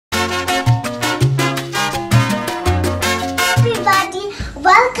Everybody,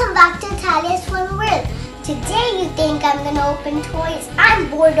 welcome back to Talia's Fun World. Today you think I'm gonna open toys. I'm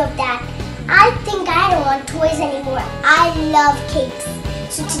bored of that. I think I don't want toys anymore. I love cakes.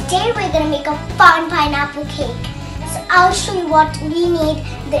 So today we're gonna make a fun pineapple cake. So I'll show you what we need,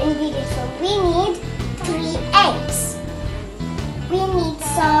 the ingredients for. We need 3 eggs. We need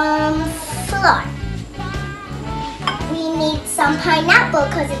some flour. We need some pineapple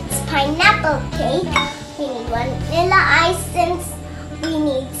because it's pineapple cake. We need vanilla essence. We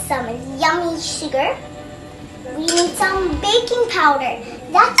need some yummy sugar. We need some baking powder.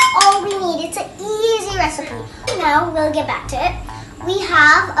 That's all we need. It's an easy recipe. Now we'll get back to it. We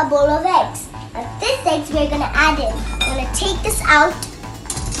have a bowl of eggs. And this eggs we're going to add in. I'm going to take this out.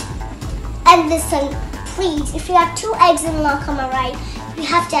 And listen, please, if you have 2 eggs it will not come out right. You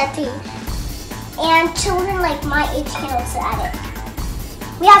have to add 3. And children like my age can also add it.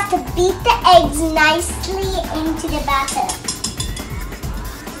 We have to beat the eggs nicely into the batter.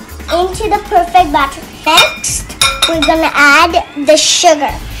 Into the perfect batter. Next, we're going to add the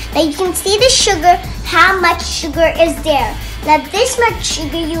sugar. Now you can see the sugar, how much sugar is there. Now this much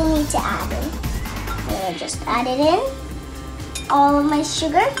sugar you need to add in. I'm going to just add it in. All of my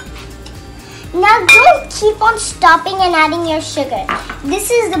sugar. Now don't keep on stopping and adding your sugar.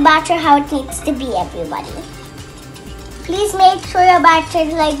 This is the batter how it needs to be, everybody. Please make sure your batter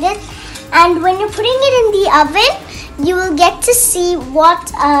is like this. And when you're putting it in the oven, you will get to see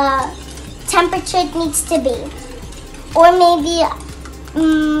what temperature it needs to be. Or maybe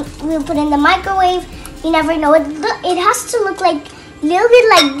we'll put in the microwave. You never know. It has to look like a little bit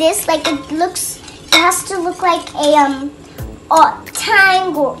like this. Like it has to look like a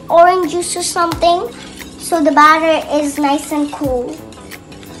tang or orange juice or something. So the batter is nice and cool.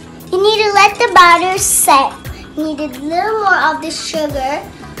 You need to let the batter set. You need a little more of the sugar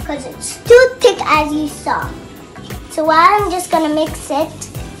because it's too thick as you saw. So I'm just going to mix it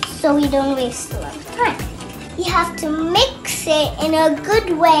so we don't waste a lot of time. You have to mix it in a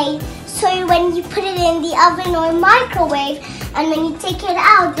good way so when you put it in the oven or microwave and when you take it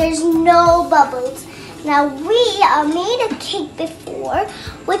out, there's no bubbles. Now we made a cake before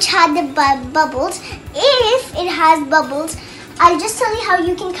which had the bubbles. If it has bubbles, I'll just tell you how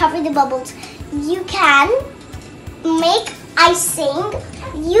you can cover the bubbles. You can make icing,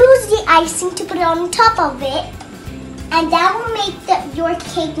 use the icing to put it on top of it, and that will make your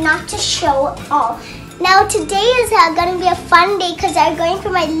cake not to show all. Now today is going to be a fun day because I'm going for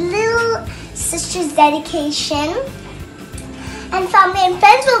my little sister's dedication. And family and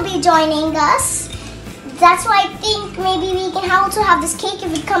friends will be joining us. That's why I think maybe we can also have this cake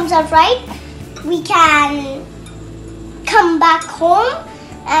if it comes out right. We can come back home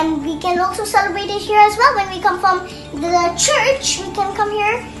and we can also celebrate it here as well. When we come from the church, we can come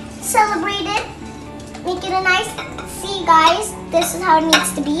here, celebrate it, make it a nice, see guys, this is how it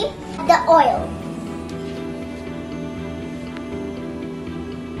needs to be. The oil.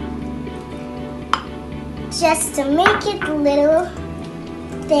 Just to make it a little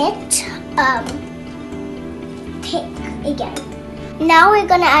bit thick again. Now we're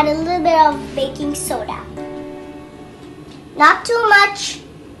gonna add a little bit of baking soda. Not too much.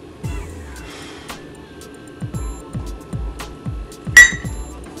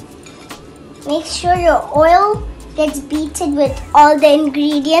 Make sure your oil gets beaten with all the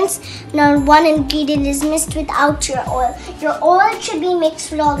ingredients. Now one ingredient is mixed without your oil. Your oil should be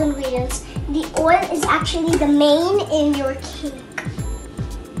mixed with all the ingredients. The oil is actually the main in your cake.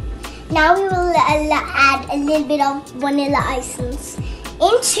 Now we will add a little bit of vanilla essence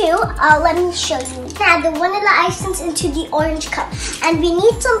into, let me show you. Add the vanilla essence into the orange cup. And we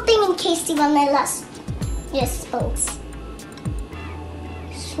need something in case the vanilla just spills.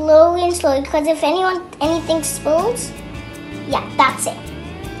 Slowly and slowly, because if anything spills, yeah, that's it.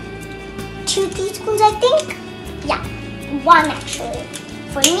 2 teaspoons, I think. Yeah, 1 actually.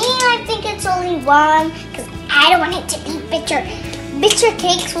 For me, I think it's only 1 because I don't want it to be bitter. Bitter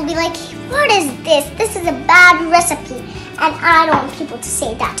cakes will be like, what is this? This is a bad recipe. And I don't want people to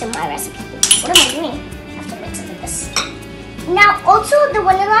say that to my recipe. What am I doing? I have to mix it with this. Now, also the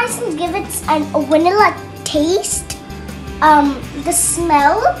vanilla essence gives it a vanilla taste. The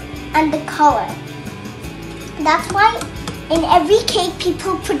smell and the color. That's why in every cake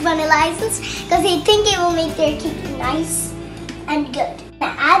people put vanilla essence because they think it will make their cake nice and good.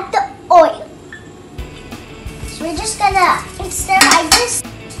 Now add the oil. So we're just gonna stir like this.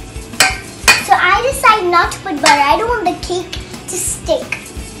 So I decide not to put butter. I don't want the cake to stick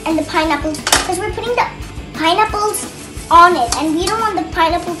and the pineapples because we're putting the pineapples on it and we don't want the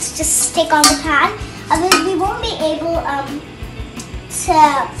pineapples to just stick on the pan. Otherwise we won't be able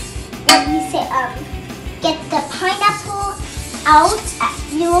to get the pineapple out.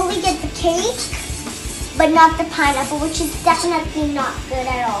 You only get the cake, but not the pineapple, which is definitely not good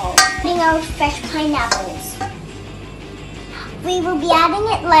at all. Putting our fresh pineapples. We will be adding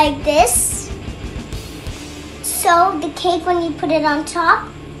it like this. So the cake, when you put it on top,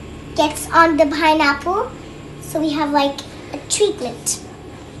 gets on the pineapple. So we have like a treatment.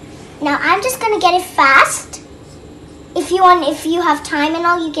 Now I'm just gonna get it fast. If you have time and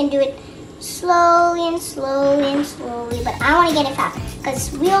all, you can do it slowly and slowly and slowly. But I want to get it fast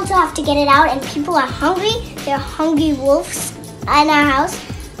because we also have to get it out, and people are hungry. They're hungry wolves in our house.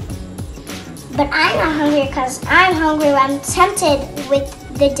 But I'm not hungry because I'm hungry. I'm tempted with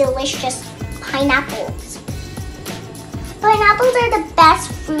the delicious pineapples. Pineapples are the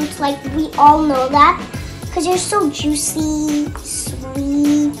best fruits, like we all know that, because they're so juicy,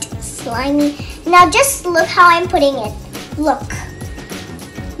 sweet, slimy. Now just look how I'm putting it.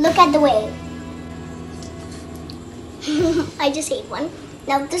 Look at the way. I just ate one.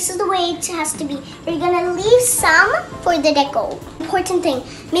 Now this is the way it has to be. We're gonna leave some for the deco. Important thing,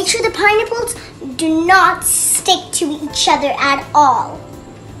 make sure the pineapples do not stick to each other at all.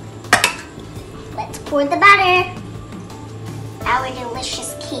 Let's pour the batter. Our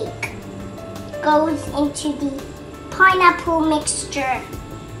delicious cake goes into the pineapple mixture.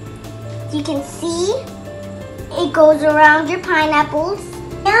 You can see it goes around your pineapples.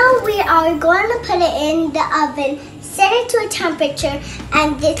 Now we are going to put it in the oven, set it to a temperature,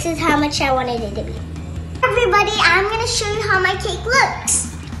 and this is how much I wanted it to be. Everybody, I'm going to show you how my cake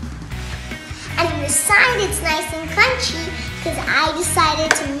looks. And on the side, it's nice and crunchy because I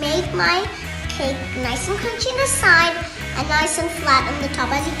decided to make my cake nice and crunchy on the side and nice and flat on the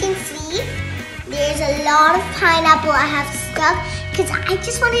top. As you can see, there's a lot of pineapple I have stuck because I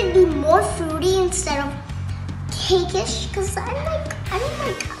just wanted to be more fruity instead of cake-ish, because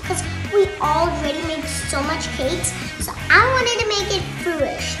because we already made so much cakes, so I wanted to make it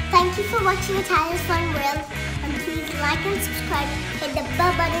fruitish. Thank you for watching Italian's Fun World, and please like and subscribe, hit the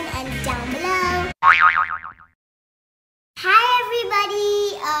bell button and down below. Hi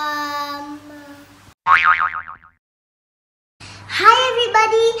everybody,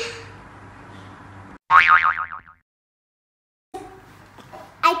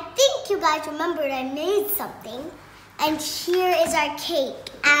 I think you guys remembered I made something, and here is our cake.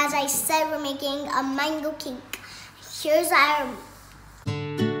 As I said, we're making a mango cake. Here's our